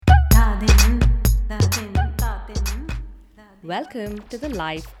Welcome to the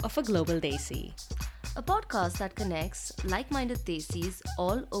life of a global Desi. A podcast that connects like minded Desis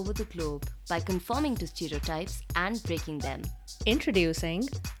all over the globe by conforming to stereotypes and breaking them. Introducing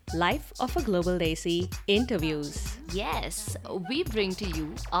Life of a Global Desi interviews. Yes, we bring to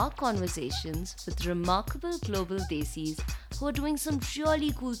you our conversations with remarkable global Desis who are doing some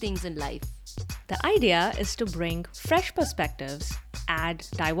really cool things in life. The idea is to bring fresh perspectives, add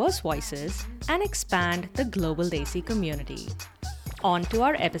diverse voices, and expand the global Desi community. On to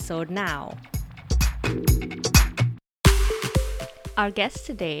our episode now. Our guest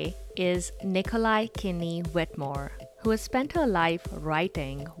today is Nikolai Kinney Whitmore, who has spent her life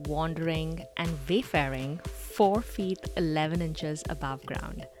writing, wandering, and wayfaring 4 feet 11 inches above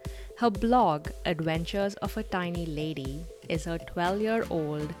ground. Her blog, Adventures of a Tiny Lady, is her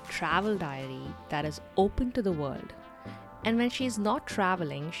 12-year-old travel diary that is open to the world. And when she's not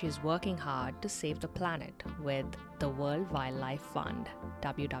traveling, she's working hard to save the planet with the World Wildlife Fund,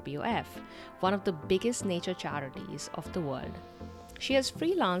 WWF, one of the biggest nature charities of the world. She has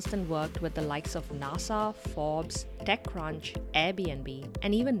freelanced and worked with the likes of NASA, Forbes, TechCrunch, Airbnb,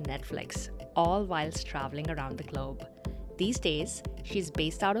 and even Netflix, all whilst traveling around the globe. These days, she's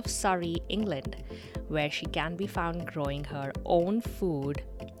based out of Surrey, England, where she can be found growing her own food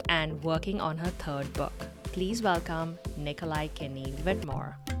and working on her 3rd book. Please welcome Nikolai Kinney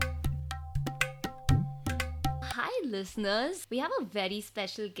Whitmore. Hi, listeners. We have a very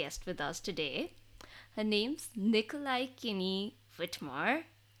special guest with us today. Her name's Nikolai Kinney Whitmore.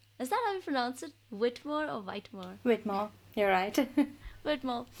 Is that how you pronounce it? Whitmore or Whitmore? Whitmore, you're right.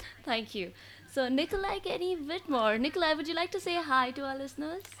 Whitmore. Thank you. So, Nikolai Kinney Whitmore. Nikolai, would you like to say hi to our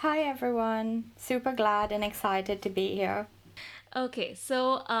listeners? Hi everyone. Super glad and excited to be here. Okay,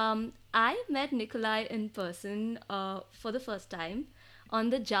 so I met Nikolai in person for the first time on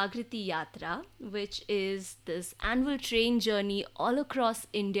the Jagriti Yatra, which is this annual train journey all across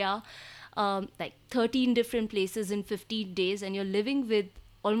India, like 13 different places in 15 days, and you're living with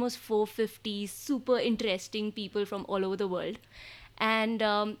almost 450 super interesting people from all over the world. And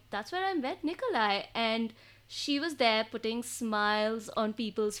that's where I met Nikolai, and she was there putting smiles on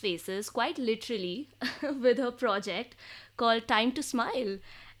people's faces, quite literally, with her project called Time to Smile.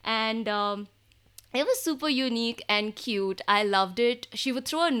 And it was super unique and cute. I loved it. She would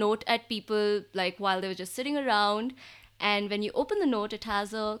throw a note at people like while they were just sitting around. And when you open the note, it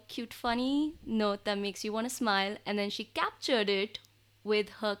has a cute, funny note that makes you want to smile. And then she captured it with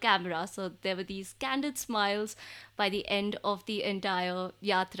her camera. So there were these candid smiles by the end of the entire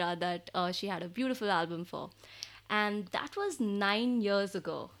yatra that she had a beautiful album for. And that was 9 years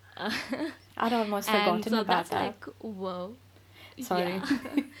ago. I'd almost And forgotten so about that's that. like, whoa. Sorry.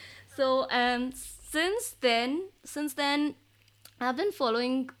 Yeah. So since then, I've been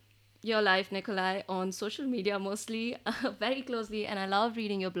following your life, Nikolai, on social media mostly, very closely, and I love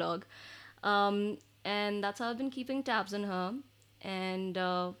reading your blog. And that's how I've been keeping tabs on her. And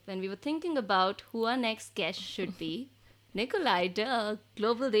when we were thinking about who our next guest should be, Nikolai,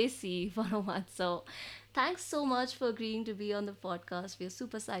 Global Desi 101. So thanks so much for agreeing to be on the podcast. We're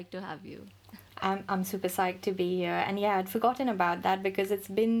super psyched to have you. I'm super psyched to be here. And yeah, I'd forgotten about that because it's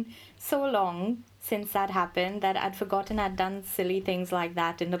been so long since that happened that I'd forgotten I'd done silly things like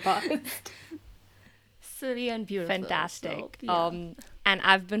that in the past. Silly and beautiful. Fantastic. So, yeah. And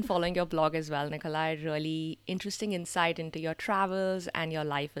I've been following your blog as well, Nikolai. Really interesting insight into your travels and your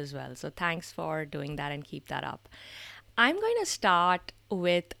life as well. So thanks for doing that and keep that up. I'm going to start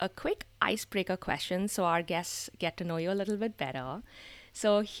with a quick icebreaker question so our guests get to know you a little bit better.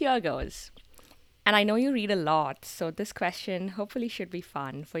 So here goes. And I know you read a lot, so this question hopefully should be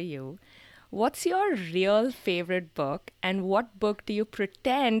fun for you. What's your real favorite book, and what book do you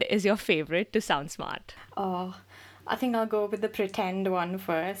pretend is your favorite to sound smart? Oh, I think I'll go with the pretend one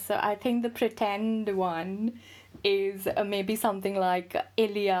first. So I think the pretend one is maybe something like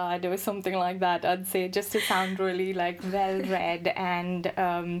Iliad or something like that, I'd say, just to sound really like well-read and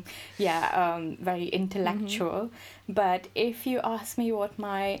very intellectual. But if you ask me what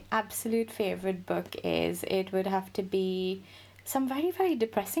my absolute favorite book is, it would have to be some very, very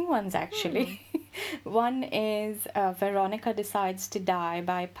depressing ones, actually. One is Veronica Decides to Die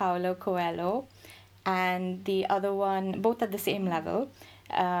by Paulo Coelho, and the other one, both at the same level.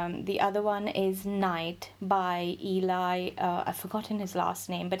 The other one is Night by Eli, I've forgotten his last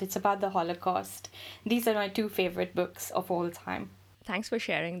name, but it's about the Holocaust. These are my 2 favorite books of all time. Thanks for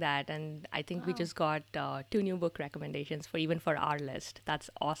sharing that. And I think we just got 2 new book recommendations for our list. That's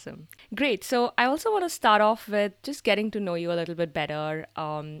awesome. Great. So I also want to start off with just getting to know you a little bit better.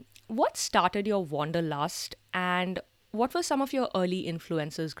 What started your wanderlust, and what were some of your early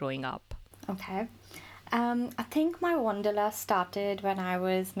influences growing up? Okay. I think my wanderlust started when I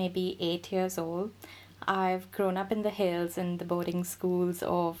was maybe 8 years old. I've grown up in the hills in the boarding schools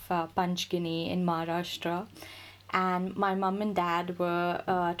of Panchgani in Maharashtra, and my mum and dad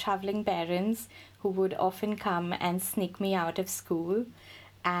were traveling parents who would often come and sneak me out of school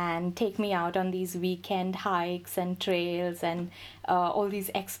and take me out on these weekend hikes and trails and all these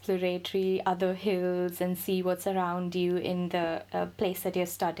exploratory other hills and see what's around you in the place that you're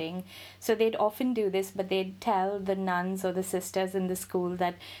studying. So they'd often do this, but they'd tell the nuns or the sisters in the school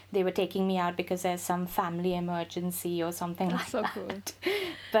that they were taking me out because there's some family emergency or something That's like so that. cool.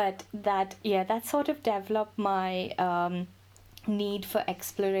 But that sort of developed my need for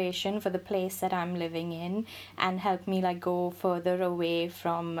exploration for the place that I'm living in, and help me like go further away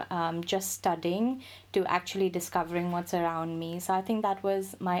from just studying to actually discovering what's around me. So I think that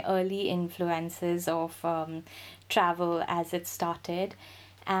was my early influences of travel as it started.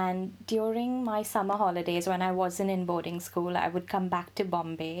 And during my summer holidays, when I wasn't in boarding school, I would come back to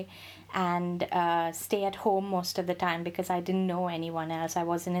Bombay and stay at home most of the time because I didn't know anyone else. I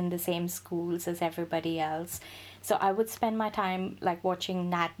wasn't in the same schools as everybody else. So I would spend my time like watching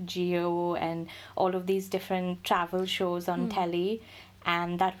Nat Geo and all of these different travel shows on telly.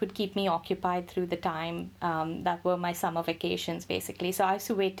 And that would keep me occupied through the time that were my summer vacations, basically. So I used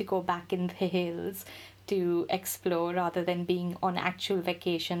to wait to go back in the hills to explore rather than being on actual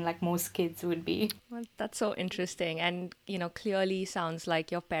vacation like most kids would be. Well, that's so interesting. And, clearly sounds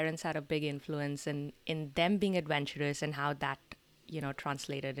like your parents had a big influence in them being adventurous and how that,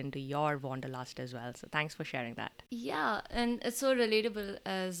 translated into your wanderlust as well. So thanks for sharing that. Yeah, and it's so relatable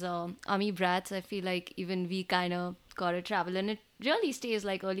as army brats. I feel like even we kind of gotta travel, and it really stays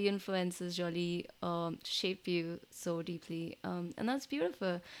like early influences really shape you so deeply, and that's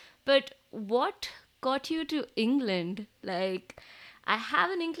beautiful. But what got you to England? Like, I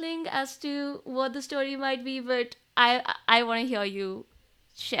have an inkling as to what the story might be, but I want to hear you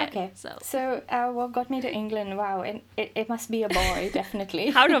share. Okay, So so what got me to England? Wow, and it must be a boy, definitely.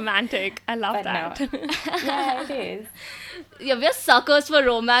 How romantic. I love But no. that. Yeah, it is. yeah, we're suckers for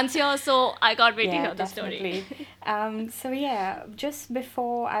romance here, so I can't wait to Yeah, hear the story. definitely. So yeah, just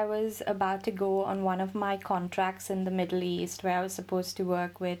before I was about to go on one of my contracts in the Middle East, where I was supposed to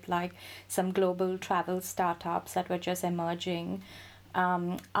work with like some global travel startups that were just emerging,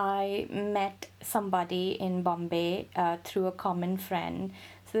 I met somebody in Bombay through a common friend.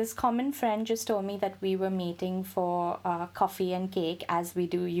 So this common friend just told me that we were meeting for coffee and cake as we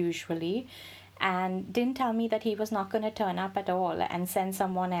do usually, and didn't tell me that he was not going to turn up at all and send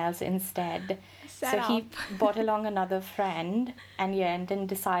someone else instead. Set So he up. brought along another friend, and yeah, and then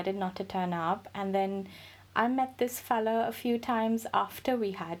decided not to turn up. And then I met this fella a few times after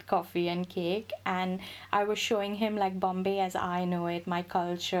we had coffee and cake, and I was showing him like Bombay as I know it, my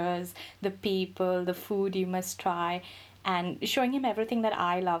cultures, the people, the food you must try, and showing him everything that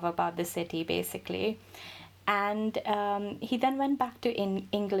I love about the city, basically. And he then went back to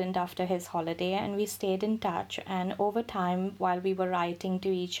England after his holiday, and we stayed in touch. And over time, while we were writing to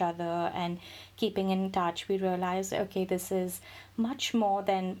each other and keeping in touch, we realized, okay, this is much more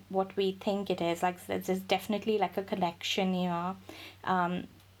than what we think it is. Like, there's definitely like a connection here.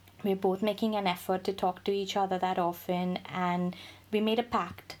 We're both making an effort to talk to each other that often, and we made a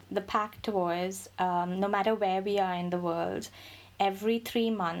pact. The pact was, no matter where we are in the world, every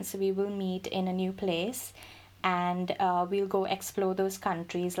 3 months we will meet in a new place, and we'll go explore those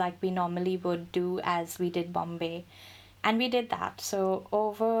countries like we normally would do as we did Bombay. And we did that. So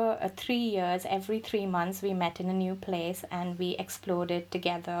over 3 years, every 3 months, we met in a new place and we explored it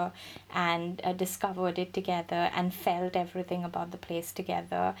together and discovered it together and felt everything about the place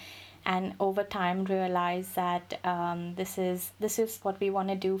together. And over time, realized that this is what we want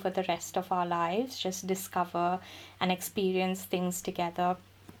to do for the rest of our lives. Just discover and experience things together.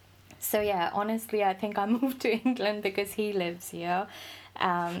 So yeah, honestly, I think I moved to England because he lives here,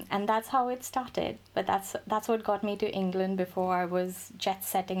 and that's how it started. But that's what got me to England before I was jet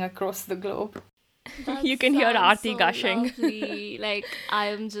setting across the globe. That You can hear sounds Aarti so gushing. lovely. Like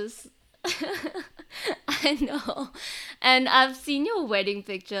I'm just I know. And I've seen your wedding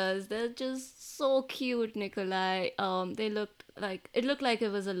pictures. They're just so cute, Nikolai. They looked like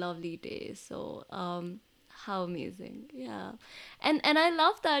it was a lovely day. So, how amazing. Yeah. And I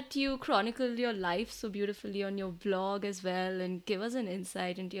love that you chronicle your life so beautifully on your blog as well and give us an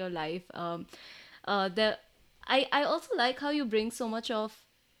insight into your life. The I also like how you bring so much of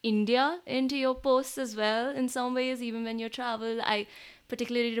India into your posts as well in some ways, even when you travel. I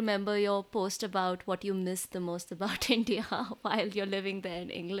particularly remember your post about what you miss the most about India while you're living there in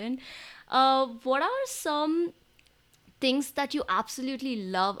England. What are some things that you absolutely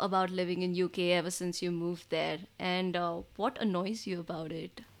love about living in UK ever since you moved there, and what annoys you about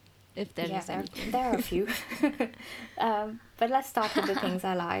it, if there Yeah, is anything. there are a few. But let's start with the things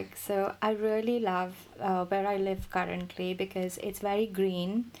I like. So I really love where I live currently because it's very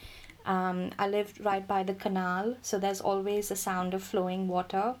green. I live right by the canal, so there's always the sound of flowing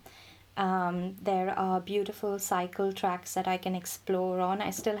water. There are beautiful cycle tracks that I can explore on. I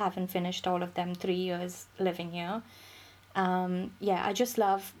still haven't finished all of them, 3 years living here. Yeah, I just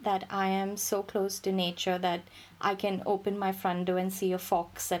love that I am so close to nature that I can open my front door and see a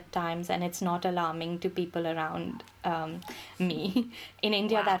fox at times, and it's not alarming to people around me. In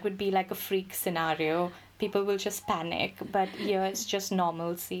India, Wow. that would be like a freak scenario. People will just panic, but here it's just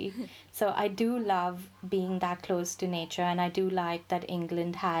normalcy. So I do love being that close to nature, and I do like that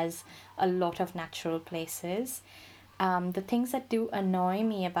England has a lot of natural places. The things that do annoy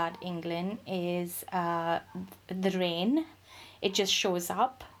me about England is the rain. It just shows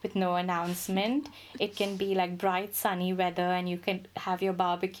up with no announcement. It can be like bright sunny weather, and you can have your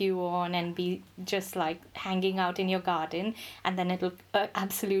barbecue on and be just like hanging out in your garden, and then it'll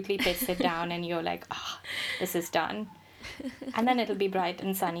absolutely piss it down, and you're like, ah, this is done. And then it'll be bright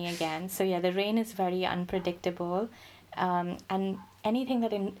and sunny again. So yeah, the rain is very unpredictable. And anything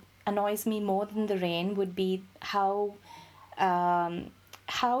that annoys me more than the rain would be um,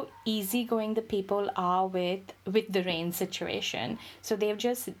 how easygoing the people are with the rain situation. So they've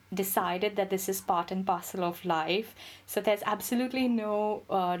just decided that this is part and parcel of life. So there's absolutely no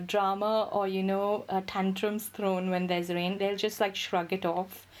drama or tantrums thrown when there's rain. They'll just like shrug it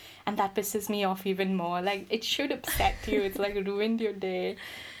off, and that pisses me off even more. Like it should upset you. It's like ruined your day,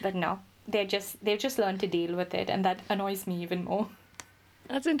 but no. They've just learned to deal with it, and that annoys me even more.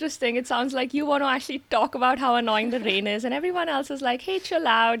 That's interesting. It sounds like you want to actually talk about how annoying the rain is, and everyone else is like, hey, chill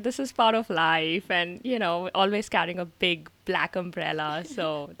out. This is part of life. And, always carrying a big black umbrella.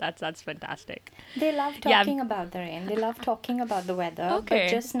 So that's fantastic. They love Yeah. talking about the rain. They love talking about the weather, but Okay.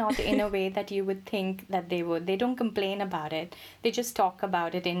 just not in a way that you would think that they would. They don't complain about it. They just talk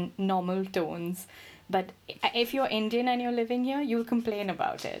about it in normal tones. But if you're Indian and you're living here, you'll complain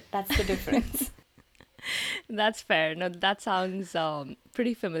about it. That's the difference. That's fair. No, that sounds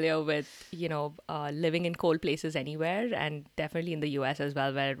pretty familiar with, living in cold places anywhere, and definitely in the US as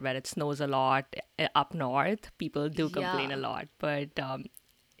well, where it snows a lot up north. People do complain a Yeah, lot. But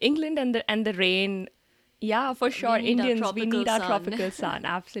England and the rain, yeah, for we sure. need our Indians, we tropical need our sun. tropical sun.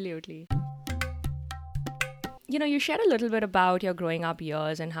 Absolutely. You shared a little bit about your growing up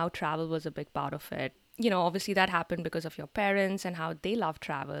years and how travel was a big part of it. Obviously that happened because of your parents and how they love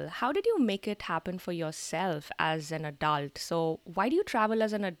travel. How did you make it happen for yourself as an adult? So, why do you travel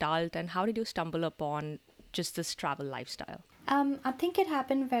as an adult, and how did you stumble upon just this travel lifestyle? I think it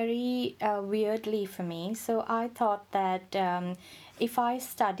happened very weirdly for me. So I thought that if I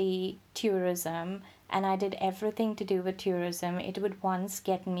study tourism and I did everything to do with tourism, it would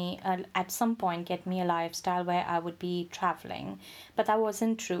at some point, get me a lifestyle where I would be traveling. But that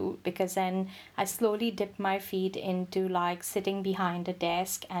wasn't true because then I slowly dipped my feet into like sitting behind a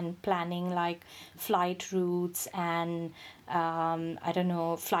desk and planning like flight routes and I don't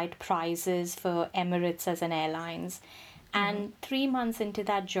know, flight prices for Emirates as an airlines. And 3 months into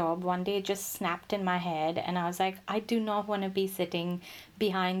that job, one day it just snapped in my head, and I was like, I do not want to be sitting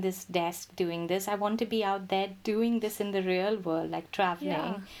behind this desk doing this. I want to be out there doing this in the real world, like traveling.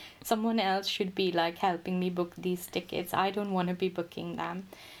 Yeah. Someone else should be like helping me book these tickets. I don't want to be booking them.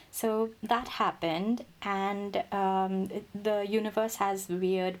 So that happened, and the universe has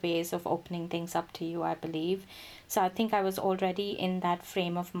weird ways of opening things up to you, I believe. So I think I was already in that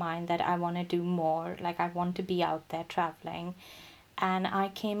frame of mind that I want to do more, like I want to be out there traveling. And I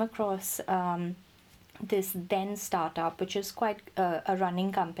came across this then startup, which is quite a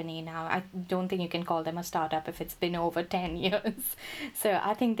running company now. I don't think you can call them a startup if it's been over 10 years. So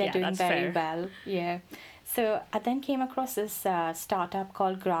I think they're Yeah, doing that's very fair. well. Yeah. So I then came across this startup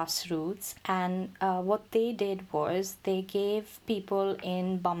called Grassroots, and what they did was they gave people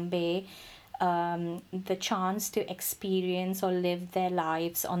in Bombay the chance to experience or live their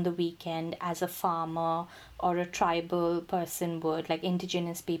lives on the weekend as a farmer or a tribal person would, like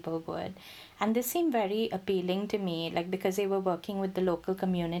indigenous people would. And this seemed very appealing to me, like because they were working with the local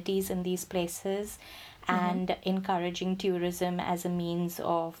communities in these places and encouraging tourism as a means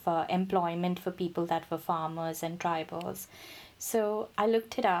of employment for people that were farmers and tribals. So I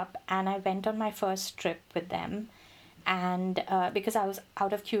looked it up and I went on my first trip with them. And because I was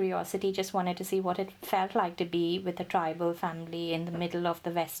out of curiosity, just wanted to see what it felt like to be with a tribal family in the middle of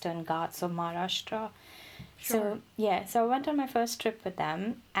the Western Ghats of Maharashtra. Sure. So, yeah, so I went on my first trip with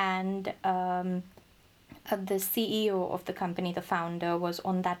them, and the CEO of the company, the founder, was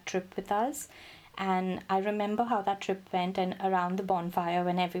on that trip with us. And I remember how that trip went, and around the bonfire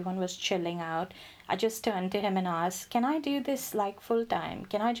when everyone was chilling out, I just turned to him and asked, "Can I do this like full time?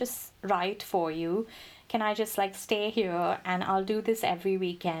 Can I just write for you? Can I just like stay here and I'll do this every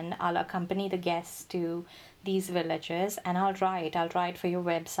weekend? I'll accompany the guests to these villages and I'll write for your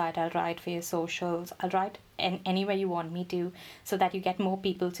website, I'll write for your socials, I'll write anywhere you want me to, so that you get more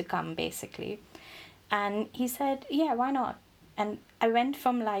people to come, basically." And he said, "Yeah, why not?" And I went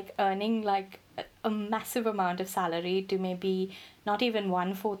from like earning like a massive amount of salary to maybe not even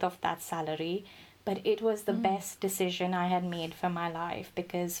one fourth of that salary. But it was the best decision I had made for my life,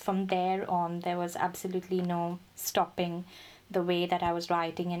 because from there on, there was absolutely no stopping the way that I was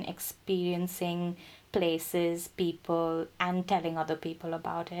writing and experiencing places, people, and telling other people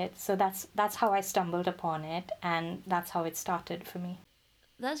about it. So that's how I stumbled upon it, and that's how it started for me.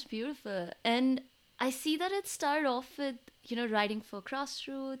 That's beautiful. And I see that it started off with, writing for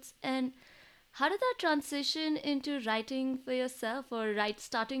Grassroots. And how did that transition into writing for yourself, or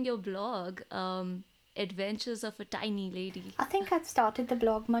starting your blog, Adventures of a Tiny Lady? I think I'd started the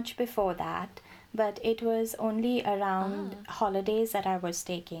blog much before that, but it was only around holidays that I was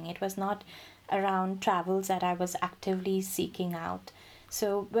taking. It was not around travels that I was actively seeking out.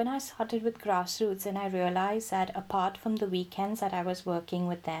 So when I started with Grassroots, and I realized that apart from the weekends that I was working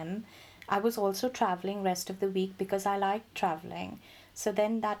with them, I was also traveling rest of the week because I liked traveling. So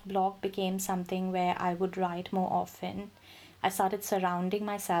then that blog became something where I would write more often. I started surrounding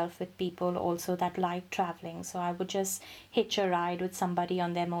myself with people also that liked traveling. So I would just hitch a ride with somebody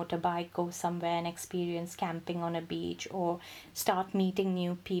on their motorbike, go somewhere and experience camping on a beach, or start meeting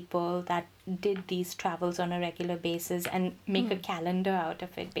new people that did these travels on a regular basis and make a calendar out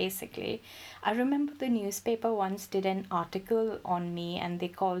of it, basically. I remember the newspaper once did an article on me, and they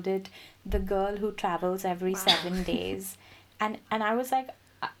called it "The Girl Who Travels Every 7 Days." And I was like,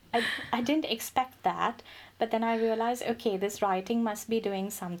 I didn't expect that, but then I realized, okay, this writing must be doing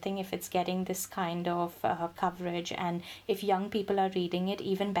something if it's getting this kind of coverage, and if young people are reading it,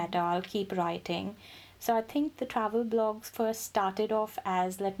 even better, I'll keep writing. So I think the travel blogs first started off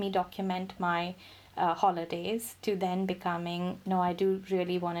as let me document my holidays, to then becoming, no, I do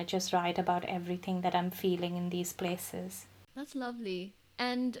really want to just write about everything that I'm feeling in these places. That's lovely.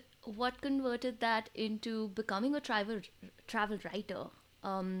 And what converted that into becoming a travel writer?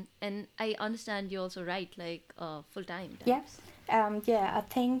 And I understand you also write like full time. Yes. Yeah, I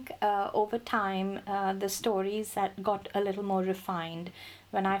think over time, the stories that got a little more refined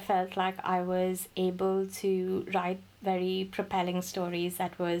when I felt like I was able to write very propelling stories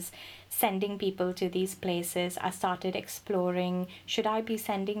that was sending people to these places. I started exploring, should I be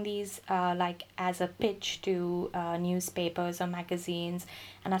sending these like as a pitch to newspapers or magazines?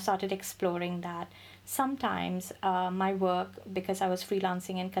 And I started exploring that. Sometimes my work, because I was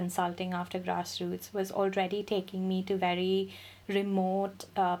freelancing and consulting after Grassroots, was already taking me to very remote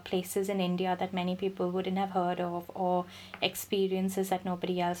places in India that many people wouldn't have heard of, or experiences that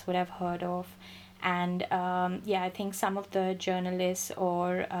nobody else would have heard of. And yeah, I think some of the journalists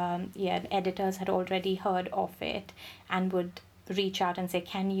or editors had already heard of it and would reach out and say,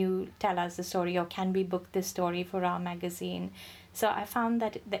 "Can you tell us the story, or can we book this story for our magazine?" So I found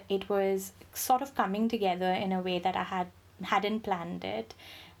that it was sort of coming together in a way that I hadn't planned it,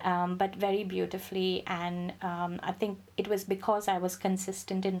 but very beautifully. And I think it was because I was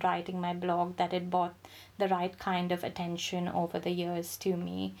consistent in writing my blog that it brought the right kind of attention over the years to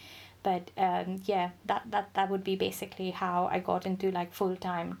me. But yeah, that would be basically how I got into like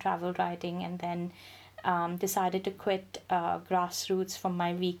full-time travel writing, and then decided to quit Grassroots from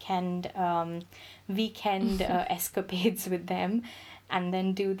my weekend escapades with them, and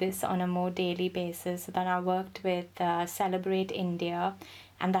then do this on a more daily basis. So then I worked with Celebrate India,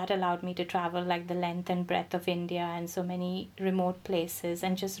 and that allowed me to travel like the length and breadth of India and so many remote places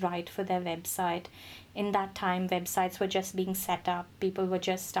and just write for their website. In that time, websites were just being set up. People were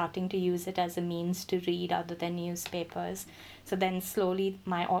just starting to use it as a means to read other than newspapers. So then slowly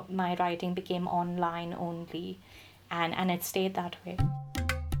my writing became online only, and it stayed that way.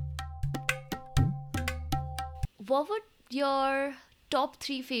 What would your top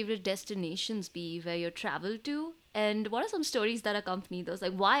three favorite destinations be where you travel to? And what are some stories that accompany those?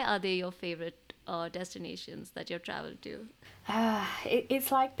 Like, why are they your favorite destinations that you've traveled to?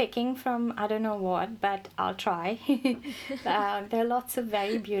 It's like picking from I don't know what, but I'll try. There are lots of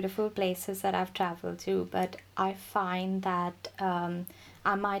very beautiful places that I've traveled to, but I find that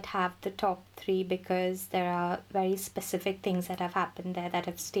I might have the top three because there are very specific things that have happened there that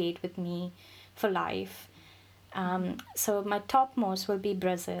have stayed with me for life. So my topmost will be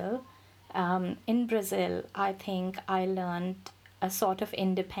Brazil. In Brazil, I think I learned a sort of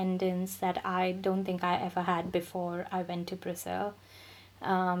independence that I don't think I ever had before I went to Brazil.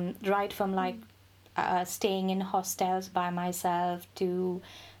 Right from like staying in hostels by myself to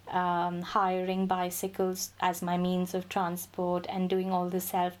hiring bicycles as my means of transport and doing all the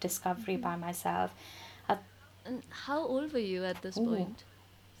self discovery by myself. I, And how old were you at this ooh, point?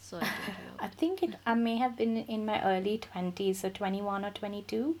 Sorry to I interrupt. think I may have been in my early 20s, so 21 or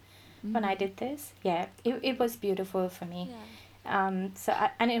 22 when I did this. Yeah, it was beautiful for me. Yeah.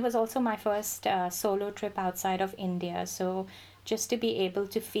 And it was also my first solo trip outside of India. So just to be able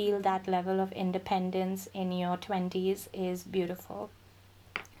to feel that level of independence in your 20s is beautiful.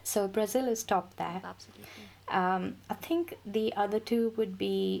 So Brazil is top there. Absolutely. I think the other two would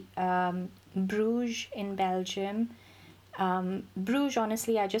be Bruges in Belgium. Bruges,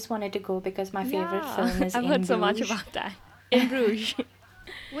 honestly, I just wanted to go because my favorite Yeah, film is I've In heard so much Bruges. about that. In Bruges.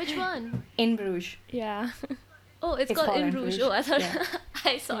 Which one? In Bruges. Yeah. Oh, it's It's called called In In Bruges. Bruges. Oh, I thought Yeah.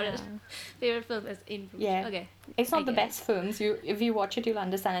 I saw Yeah. it. Favorite film is In Bruges. Yeah. Okay. It's I not the get it. best films. If you watch it, you'll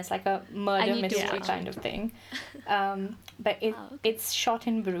understand. It's like a I murder need to mystery watch kind it. of thing. But Ah, okay. it's shot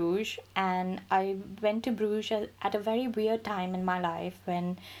in Bruges, and I went to Bruges at a very weird time in my life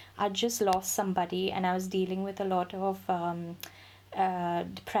when I just lost somebody, and I was dealing with a lot of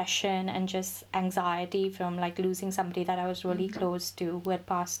depression and just anxiety from like losing somebody that I was really close to who had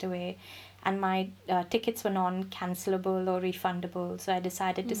passed away. And my tickets were non cancelable or refundable, so I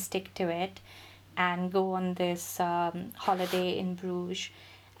decided to stick to it and go on this holiday in Bruges.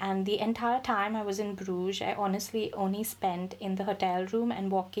 And the entire time I was in Bruges, I honestly only spent in the hotel room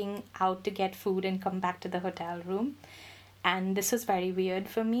and walking out to get food and come back to the hotel room. And this was very weird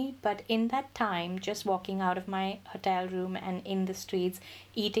for me, but in that time, just walking out of my hotel room and in the streets,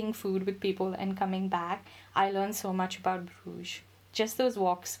 eating food with people and coming back, I learned so much about Bruges. Just those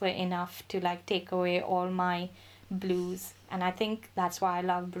walks were enough to like take away all my blues. And I think that's why I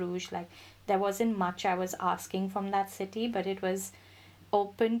love Bruges. Like, there wasn't much I was asking from that city, but it was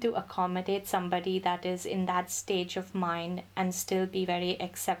open to accommodate somebody that is in that stage of mind and still be very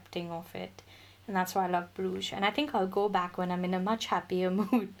accepting of it. And that's why I love Bruges. And I think I'll go back when I'm in a much happier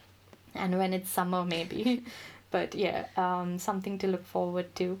mood and when it's summer, maybe. But yeah, something to look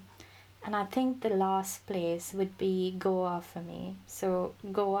forward to. And I think the last place would be Goa for me. So,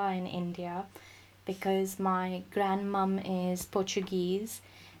 Goa in India, because my grandmom is Portuguese,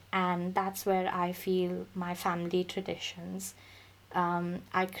 and that's where I feel my family traditions.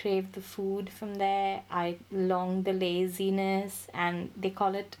 I crave the food from there. I long the laziness, and they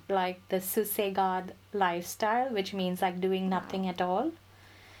call it like the sossegado lifestyle, which means like doing nothing at all.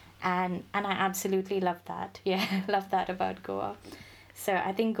 And I absolutely love that. Yeah, love that about Goa. So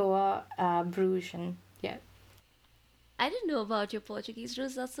I think Goa, Bruges, and yeah. I didn't know about your Portuguese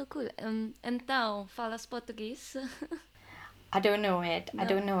roots. That's so cool. Então, falas português? I don't know it. I No?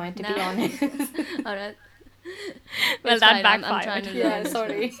 don't know it to No? be honest. All right. Well, It's that fine. I'm trying backfired. to Yeah, learn as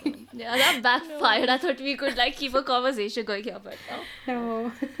sorry. well. So. Yeah, that backfired. I thought we could like keep a conversation going here, but no.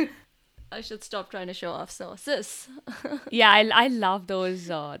 No. I should stop trying to show off. So, sis. Yeah, I love those.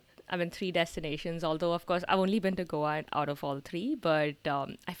 I mean, three destinations. Although, of course, I've only been to Goa out of all three, but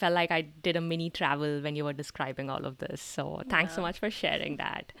I felt like I did a mini travel when you were describing all of this. So, thanks so Yeah. much for sharing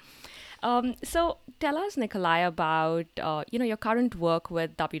that. So, tell us, Nikolai, about your current work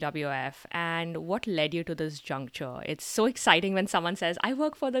with WWF and what led you to this juncture. It's so exciting when someone says, "I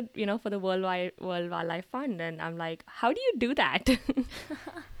work for the for the World Wildlife Fund," and I'm like, "How do you do that?"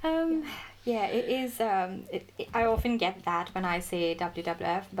 Um, yeah, it is. I often get that when I say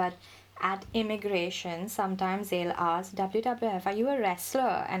WWF, but at immigration, sometimes they'll ask WWF, "Are you a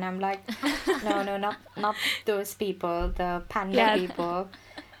wrestler?" And I'm like, "No, no, not those people. The panda Yeah. people."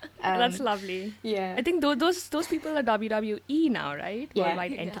 That's lovely. Yeah, I think those people are WWE now, right? Yeah.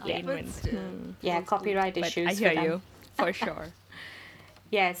 Worldwide Yeah, Entertainment. but still. yeah, Old school. copyright But issues I for hear them. you for sure.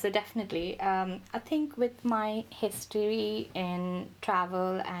 Yeah, so definitely. I think with my history in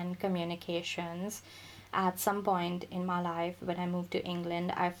travel and communications, at some point in my life when I moved to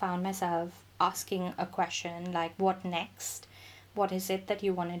England, I found myself asking a question like, what next? What is it that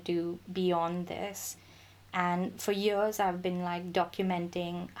you want to do beyond this? And for years, I've been like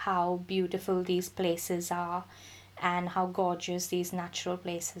documenting how beautiful these places are and how gorgeous these natural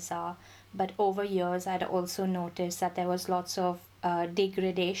places are. But over years, I'd also noticed that there was lots of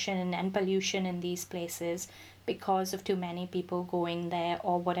degradation and pollution in these places because of too many people going there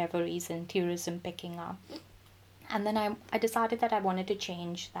or whatever reason, tourism picking up. And then I decided that I wanted to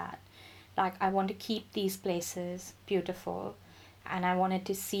change that. Like, I want to keep these places beautiful and I wanted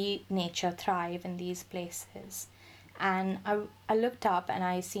to see nature thrive in these places. And I looked up and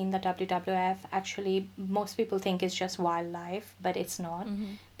I seen that WWF actually, most people think it's just wildlife, but it's not.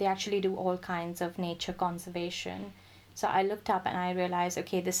 They actually do all kinds of nature conservation. So I looked up and I realized,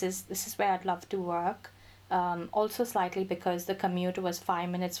 okay, this is where I'd love to work. Also slightly because the commute was 5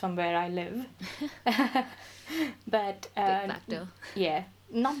 minutes from where I live. But Big factor. yeah,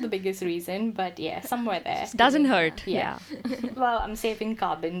 not the biggest reason, but yeah, somewhere there. Doesn't hurt. Yeah. Yeah. Well, I'm saving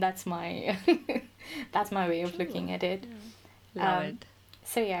carbon. That's my that's my way of looking at it. Love it.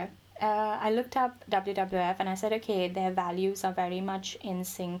 So yeah, I looked up WWF and I said, okay, their values are very much in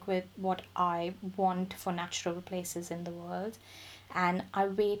sync with what I want for natural places in the world. And I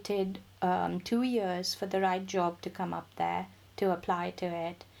waited 2 years for the right job to come up there to apply to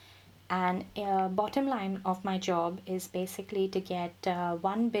it. And bottom line of my job is basically to get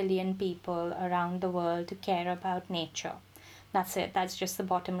 1 billion people around the world to care about nature. That's it. That's just the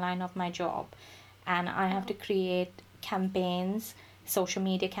bottom line of my job. And I have to create campaigns, social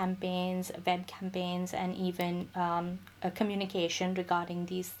media campaigns, web campaigns, and even a communication regarding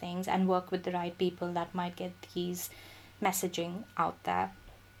these things and work with the right people that might get these messaging out there.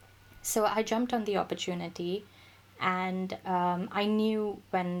 So I jumped on the opportunity, and I knew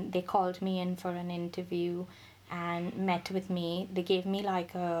when they called me in for an interview and met with me, they gave me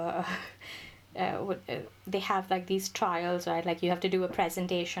like they have like these trials, right? Like you have to do a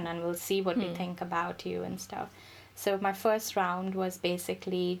presentation and we'll see what we think about you and stuff. So my first round was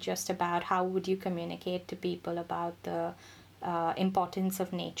basically just about how would you communicate to people about the importance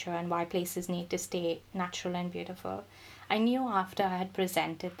of nature and why places need to stay natural and beautiful. I knew after I had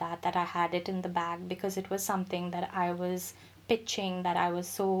presented that I had it in the bag because it was something that I was pitching, that I was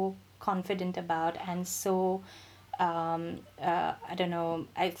so confident about and so I don't know,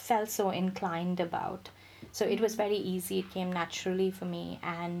 I felt so inclined about. So it was very easy, it came naturally for me,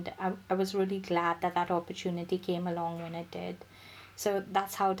 and I was really glad that that opportunity came along when it did. So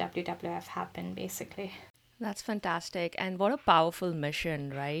that's how WWF happened, basically. That's fantastic. And what a powerful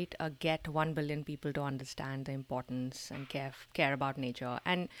mission, right? Get 1 billion people to understand the importance and care about nature.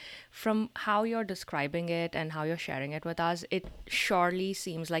 And from how you're describing it and how you're sharing it with us, it surely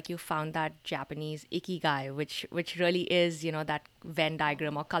seems like you found that Japanese ikigai, which really is, that Venn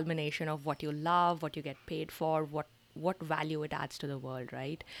diagram or culmination of what you love, what you get paid for, what value it adds to the world,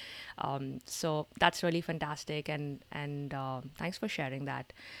 right? So that's really fantastic, and thanks for sharing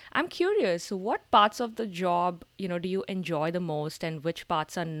that. I'm curious, what parts of the job do you enjoy the most, and which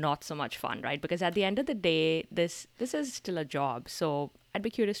parts are not so much fun, right? Because at the end of the day, this is still a job. So I'd be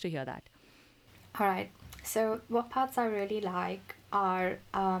curious to hear that. All right. So, what parts I really like are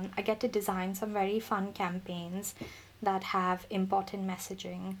I get to design some very fun campaigns that have important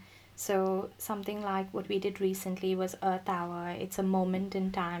messaging. So, something like what we did recently was Earth Hour. It's a moment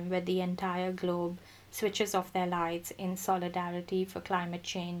in time where the entire globe switches off their lights in solidarity for climate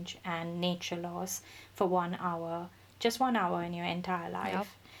change and nature loss for 1 hour, just 1 hour in your entire life. Yep.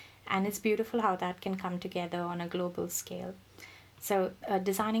 And it's beautiful how that can come together on a global scale. So,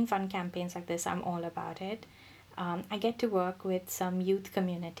 designing fun campaigns like this, I'm all about it. I get to work with some youth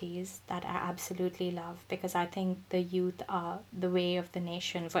communities that I absolutely love because I think the youth are the way of the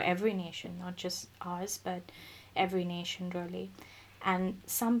nation for every nation, not just ours, but every nation really. And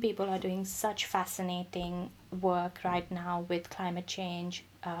some people are doing such fascinating work right now with climate change,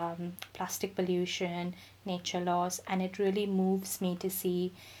 plastic pollution, nature loss, and it really moves me to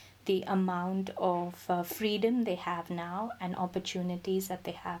see the amount of freedom they have now and opportunities that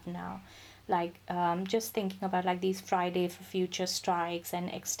they have now. Like just thinking about like these Friday for Future strikes and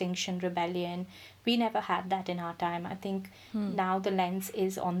Extinction Rebellion, we never had that in our time. I think now the lens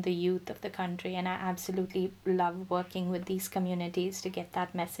is on the youth of the country, and I absolutely love working with these communities to get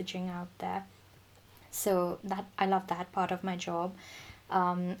that messaging out there. So that I love that part of my job.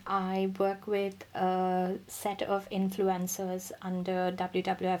 I work with a set of influencers under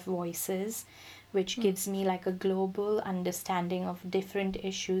WWF Voices, which gives me like a global understanding of different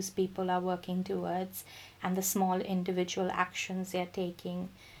issues people are working towards and the small individual actions they're taking.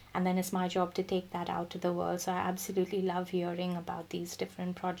 And then it's my job to take that out to the world. So I absolutely love hearing about these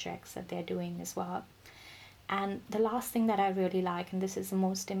different projects that they're doing as well. And the last thing that I really like, and this is the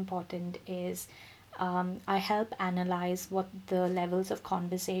most important, is I help analyze what the levels of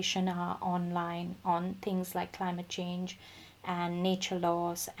conversation are online on things like climate change and nature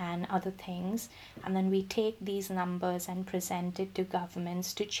loss and other things. And then we take these numbers and present it to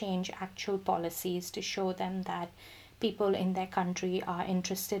governments to change actual policies to show them that people in their country are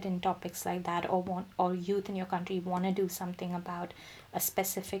interested in topics like that, or youth in your country want to do something about a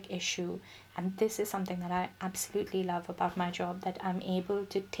specific issue. And this is something that I absolutely love about my job, that I'm able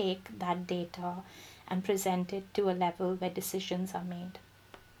to take that data and present it to a level where decisions are made.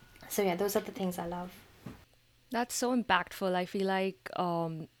 So yeah, those are the things I love. That's so impactful. I feel like,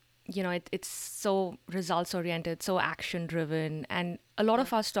 it's so results oriented, so action driven. And a lot Yeah.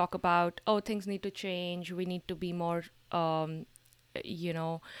 of us talk about, oh, things need to change. We need to be more, you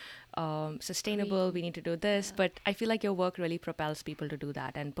know, sustainable. We Green. need to do this. Yeah. But I feel like your work really propels people to do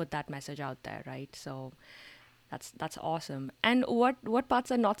that and put that message out there, right? So that's awesome. And what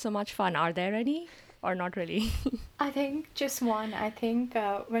parts are not so much fun? Are there any or not really? I think just one. I think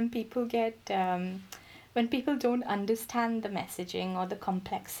when people don't understand the messaging or the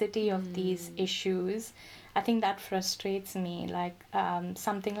complexity of these Hmm. issues, I think that frustrates me. Like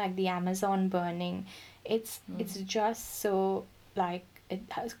something like the Amazon burning, it's just so like it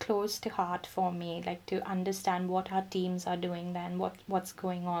has close to heart for me, like to understand what our teams are doing then, what's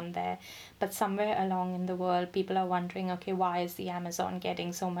going on there. But somewhere along in the world, people are wondering, okay, why is the Amazon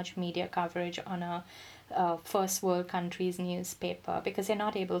getting so much media coverage on a first world countries newspaper? Because they're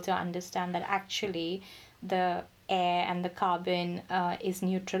not able to understand that actually the air and the carbon is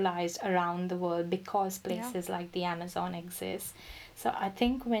neutralized around the world because Yeah. places like the Amazon exist. So I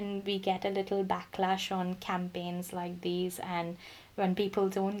think when we get a little backlash on campaigns like these, and when people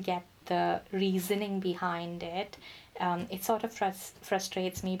don't get the reasoning behind it, it sort of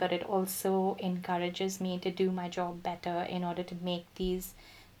frustrates me, but it also encourages me to do my job better in order to make these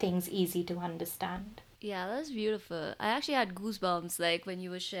things easy to understand. Yeah, that's beautiful. I actually had goosebumps like when you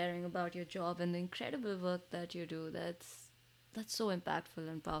were sharing about your job and the incredible work that you do. That's so impactful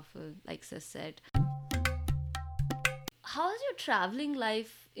and powerful, like Sis said. How has your traveling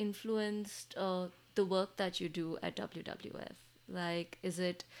life influenced the work that you do at WWF? Like, does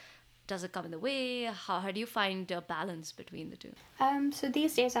it come in the way? How do you find a balance between the two? So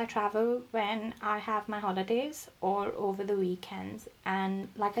these days I travel when I have my holidays or over the weekends. And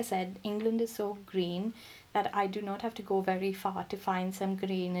like I said, England is so green that I do not have to go very far to find some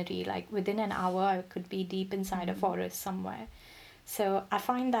greenery. Like within an hour, I could be deep inside a forest somewhere. So I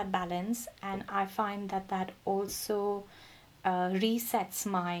find that balance, and I find that that also resets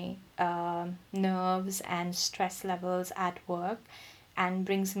my nerves and stress levels at work and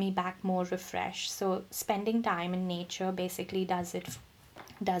brings me back more refreshed. So spending time in nature basically does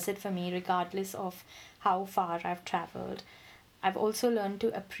it for me regardless of how far I've traveled. I've also learned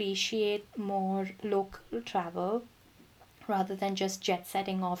to appreciate more local travel rather than just jet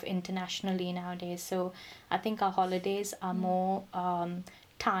setting off internationally nowadays. So I think our holidays are more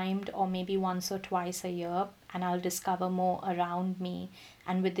timed, or maybe once or twice a year, and I'll discover more around me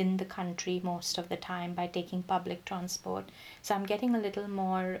and within the country most of the time by taking public transport. So I'm getting a little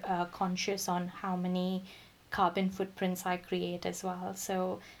more conscious on how many carbon footprints I create as well.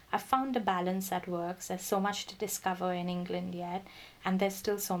 So I've found a balance that works. There's so much to discover in England yet, and there's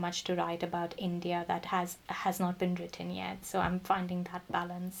still so much to write about India that has not been written yet. So I'm finding that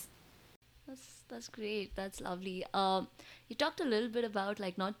balance. That's great. That's lovely. You talked a little bit about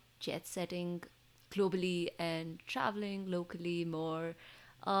like not jet setting globally and traveling locally more.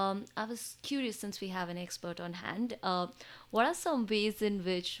 I was curious, since we have an expert on hand, what are some ways in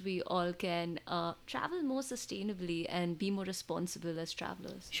which we all can travel more sustainably and be more responsible as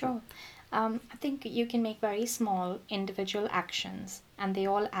travelers? Sure. I think you can make very small individual actions, and they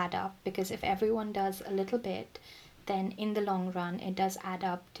all add up, because if everyone does a little bit, then in the long run, it does add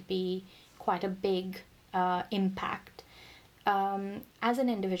up to be quite a big impact. As an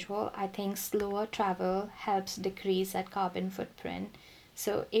individual, I think slower travel helps decrease that carbon footprint.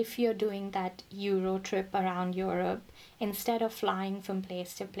 So if you're doing that Euro trip around Europe, instead of flying from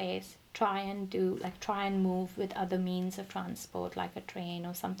place to place, try and move with other means of transport like a train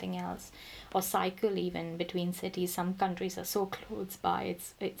or something else, or cycle even between cities. Some countries are so close by,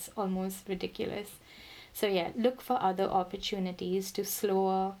 it's almost ridiculous. So yeah, look for other opportunities to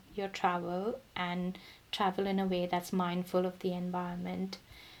slower your travel and travel in a way that's mindful of the environment.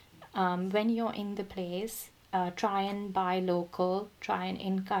 When you're in the place, try and buy local, try and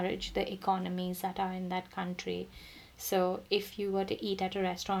encourage the economies that are in that country. So if you were to eat at a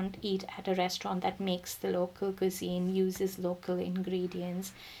restaurant that makes the local cuisine, uses local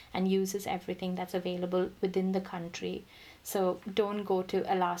ingredients, and uses everything that's available within the country. So don't go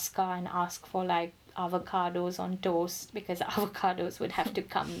to Alaska and ask for like avocados on toast, because avocados would have to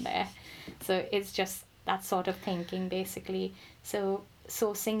come there. So it's just that sort of thinking basically. So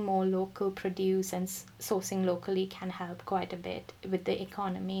sourcing more local produce and sourcing locally can help quite a bit with the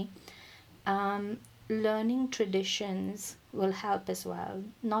economy. um, Learning traditions will help as well,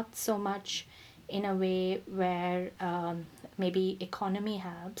 not so much in a way where maybe economy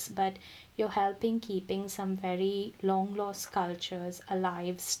helps, but you're helping keeping some very long lost cultures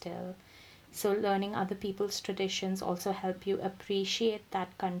alive still. So learning other people's traditions also help you appreciate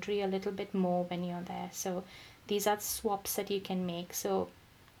that country a little bit more when you're there. So these are swaps that you can make. So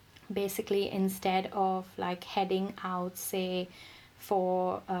basically, instead of like heading out, say,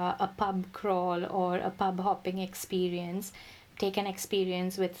 for a pub crawl or a pub hopping experience, take an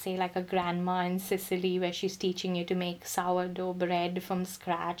experience with, say, like a grandma in Sicily where she's teaching you to make sourdough bread from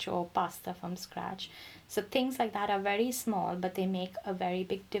scratch or pasta from scratch. So things like that are very small, but they make a very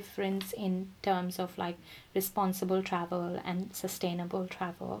big difference in terms of like responsible travel and sustainable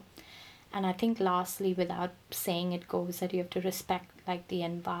travel. And I think lastly, without saying it goes, that you have to respect like the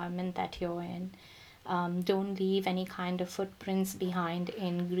environment that you're in. Don't leave any kind of footprints behind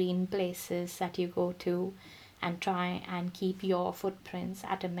in green places that you go to, and try and keep your footprints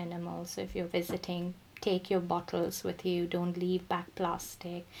at a minimal. So if you're visiting, take your bottles with you, don't leave back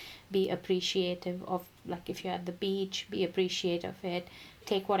plastic. Be appreciative of, like, if you're at the beach, be appreciative of it.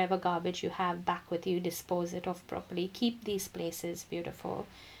 Take whatever garbage you have back with you, dispose it off properly. Keep these places beautiful.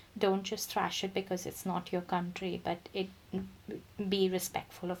 Don't just trash it because it's not your country, but be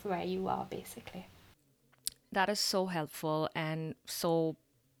respectful of where you are, basically. That is so helpful and so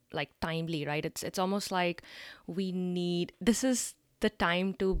like timely, right? It's almost like we need this is the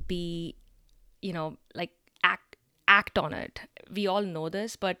time to be, like act on it. We all know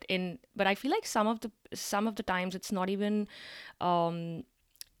this, but I feel like some of the times it's not even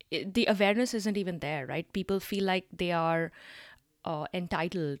the awareness isn't even there, right? People feel like they are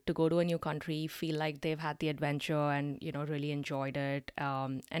entitled to go to a new country, feel like they've had the adventure and really enjoyed it,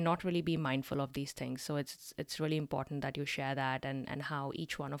 and not really be mindful of these things. So it's really important that you share that, and how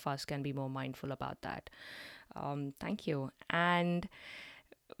each one of us can be more mindful about that. Thank you. And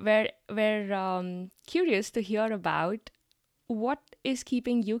we're curious to hear about what is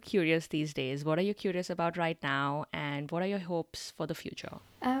keeping you curious these days. What are you curious about right now, and what are your hopes for the future?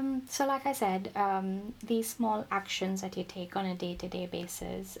 So like I said, these small actions that you take on a day-to-day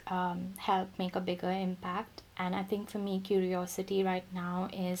basis help make a bigger impact. And I think for me, curiosity right now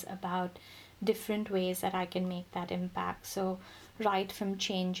is about different ways that I can make that impact. So right from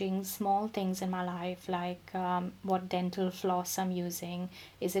changing small things in my life, like what dental floss I'm using.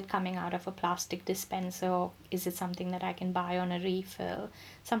 Is it coming out of a plastic dispenser, or is it something that I can buy on a refill?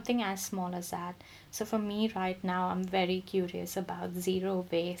 Something as small as that. So for me right now, I'm very curious about zero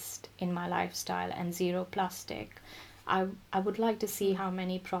waste in my lifestyle and zero plastic. I would like to see how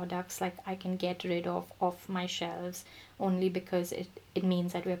many products like I can get rid of off my shelves, only because it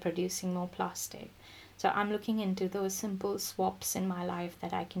means that we're producing more plastic. So I'm looking into those simple swaps in my life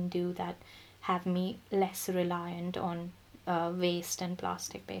that I can do that have me less reliant on waste and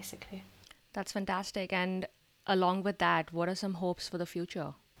plastic, basically. That's fantastic. And along with that, what are some hopes for the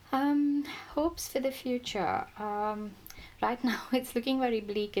future? Um, Hopes for the future. Right now, it's looking very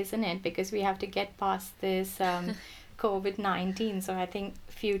bleak, isn't it? Because we have to get past this COVID-19. So I think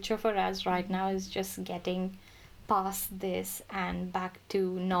future for us right now is just getting past this and back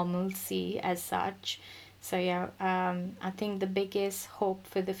to normalcy as such. So yeah, I think the biggest hope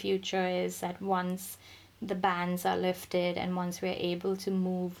for the future is that once the bans are lifted and once we're able to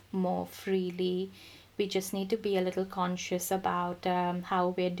move more freely, we just need to be a little conscious about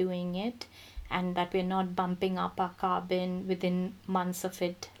how we're doing it, and that we're not bumping up our carbon within months of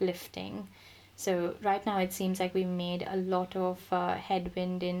it lifting. So right now it seems like we made a lot of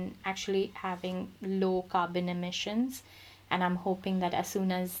headwind in actually having low carbon emissions, and I'm hoping that as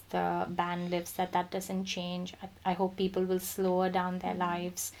soon as the ban lifts, that doesn't change. I hope people will slow down their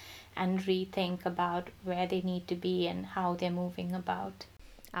lives and rethink about where they need to be and how they're moving about.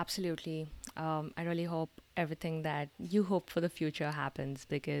 Absolutely. I really hope everything that you hope for the future happens,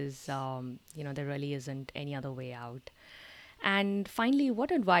 because, there really isn't any other way out. And finally,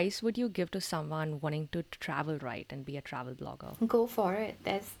 what advice would you give to someone wanting to travel right and be a travel blogger? Go for it.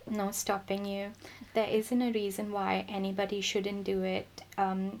 There's no stopping you. There isn't a reason why anybody shouldn't do it.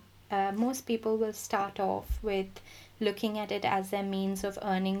 Most people will start off with looking at it as their means of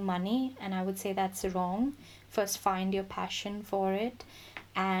earning money, and I would say that's wrong. First, find your passion for it,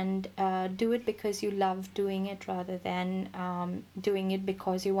 and do it because you love doing it rather than doing it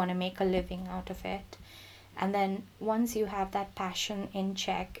because you want to make a living out of it. And then once you have that passion in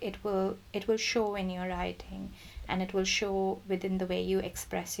check, it will show in your writing, and it will show within the way you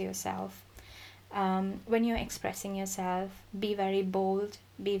express yourself. When you're expressing yourself, be very bold,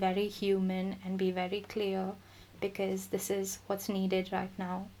 be very human, and be very clear, because this is what's needed right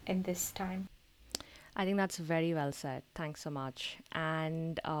now in this time. I think that's very well said. Thanks so much.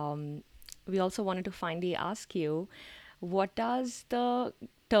 And we also wanted to finally ask you, what does the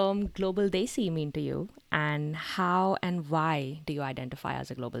term global desi mean to you? And how and why do you identify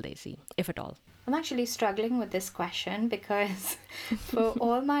as a global desi, if at all? I'm actually struggling with this question because for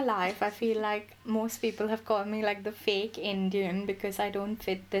all my life, I feel like most people have called me like the fake Indian because I don't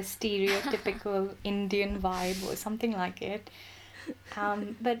fit the stereotypical Indian vibe or something like it.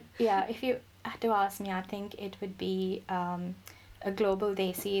 But yeah, if you had to ask me, I think it would be a global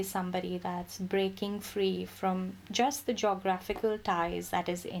desi is somebody that's breaking free from just the geographical ties that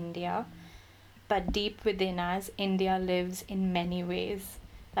is India, but deep within us, India lives in many ways.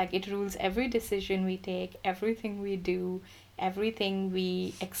 Like it rules every decision we take, everything we do, everything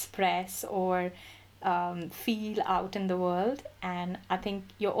we express or feel out in the world. And I think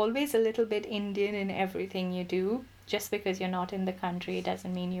you're always a little bit Indian in everything you do. Just because you're not in the country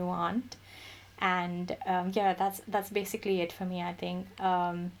doesn't mean you aren't. And yeah, that's basically it for me. I think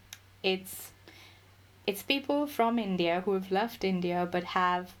it's it's people from India who have left India but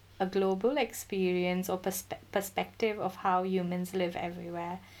have a global experience or perspective of how humans live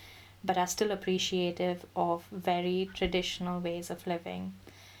everywhere, but are still appreciative of very traditional ways of living.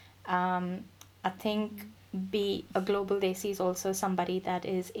 I think be a global desi is also somebody that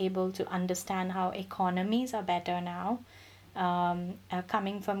is able to understand how economies are better now.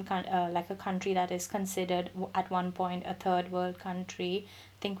 Coming from like a country that is considered at one point a third world country,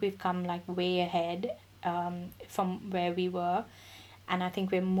 I think we've come like way ahead from where we were, and I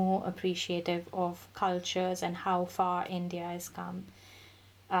think we're more appreciative of cultures and how far India has come.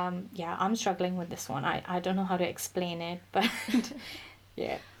 Yeah, I'm struggling with this one. I don't know how to explain it, but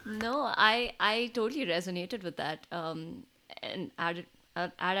yeah. No, I totally resonated with that. And I'd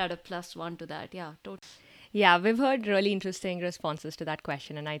add a plus one to that. Yeah, totally. Yeah, we've heard really interesting responses to that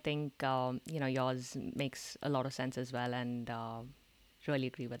question, and I think yours makes a lot of sense as well, and really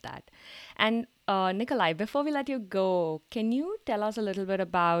agree with that. And Nikolai, before we let you go, can you tell us a little bit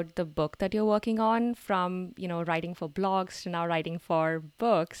about the book that you're working on? From writing for blogs to now writing for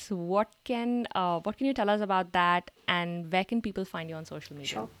books, what can you tell us about that, and where can people find you on social media?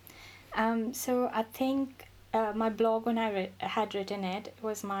 Sure. So I think my blog, when I had written it,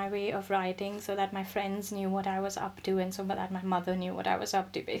 was my way of writing so that my friends knew what I was up to and so that my mother knew what I was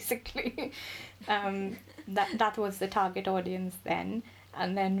up to, basically. That was the target audience then.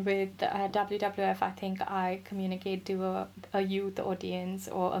 And then with WWF, I think I communicate to a youth audience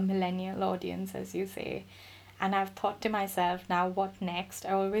or a millennial audience, as you say. And I've thought to myself, now what next?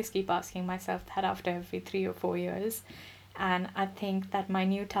 I always keep asking myself that after every 3 or 4 years. And I think that my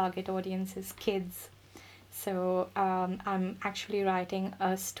new target audience is kids. So I'm actually writing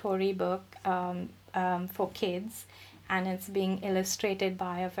a storybook for kids, and it's being illustrated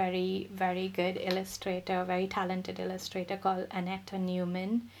by a very, very good illustrator, very talented illustrator called Annette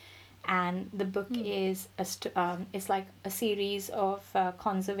Newman. And the book is it's like a series of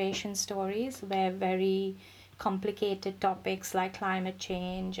conservation stories where very complicated topics like climate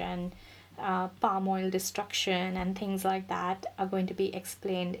change and palm oil destruction and things like that are going to be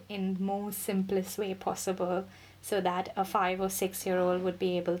explained in the most simplest way possible so that a 5 or 6 year old would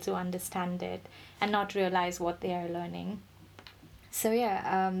be able to understand it and not realize what they are learning. So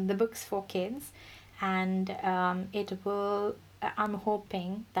yeah, the book's for kids, and it will I'm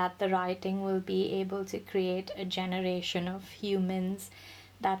hoping that the writing will be able to create a generation of humans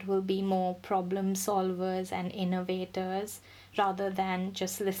that will be more problem solvers and innovators rather than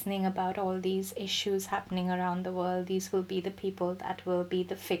just listening about all these issues happening around the world. These will be the people that will be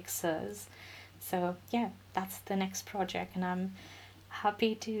the fixers. So yeah, that's the next project, and I'm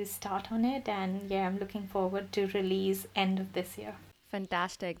happy to start on it, and yeah, I'm looking forward to release end of this year.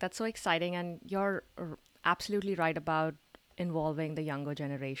 Fantastic. That's so exciting. And you're absolutely right about involving the younger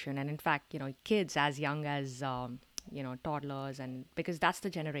generation. And in fact, kids as young as, toddlers, and because that's the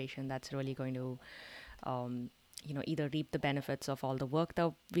generation that's really going to, either reap the benefits of all the work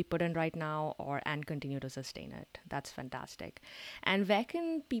that we put in right now and continue to sustain it. That's fantastic. And where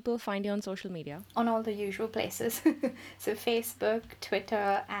can people find you on social media? On all the usual places. So Facebook,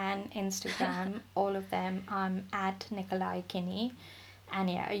 Twitter, and Instagram, all of them, I'm at Nikolai Kinney. And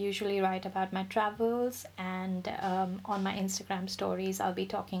yeah, I usually write about my travels, and on my Instagram stories, I'll be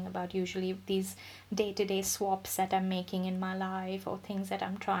talking about usually these day-to-day swaps that I'm making in my life or things that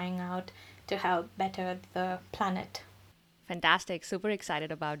I'm trying out to help better the planet. Fantastic. Super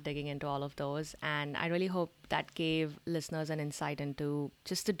excited about digging into all of those. And I really hope that gave listeners an insight into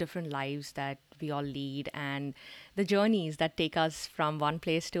just the different lives that we all lead and the journeys that take us from one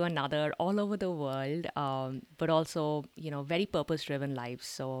place to another all over the world, but also, very purpose driven lives.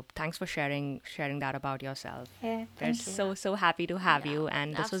 So thanks for sharing that about yourself. Yeah, We're thank you. so happy to have Yeah, you.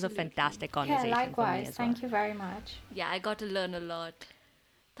 And this was a absolutely. fantastic Yeah, conversation for me likewise. as well. Thank you very much. Yeah, I got to learn a lot.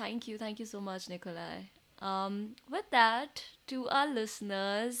 Thank you. Thank you so much, Nikolai. With that, to our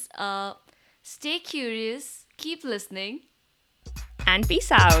listeners, stay curious, keep listening. And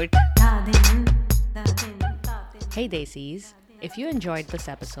peace out. Hey Desis, if you enjoyed this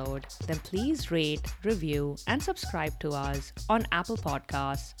episode, then please rate, review, and subscribe to us on Apple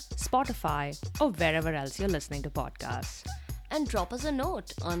Podcasts, Spotify, or wherever else you're listening to podcasts. And drop us a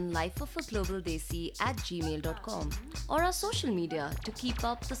note on lifeofaglobaldesi@gmail.com or our social media to keep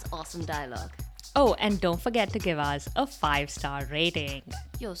up this awesome dialogue. Oh, and don't forget to give us a 5-star rating.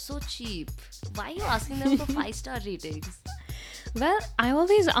 You're so cheap. Why are you asking them for 5-star ratings? Well, I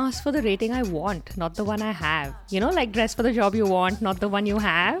always ask for the rating I want, not the one I have. You know, like dress for the job you want, not the one you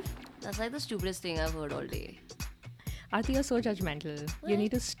have. That's like the stupidest thing I've heard all day. Aarti, you're so judgmental. You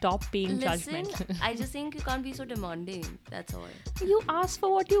need to stop being Listen, judgmental. I just think you can't be so demanding. That's all. You ask for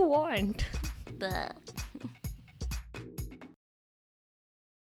what you want. But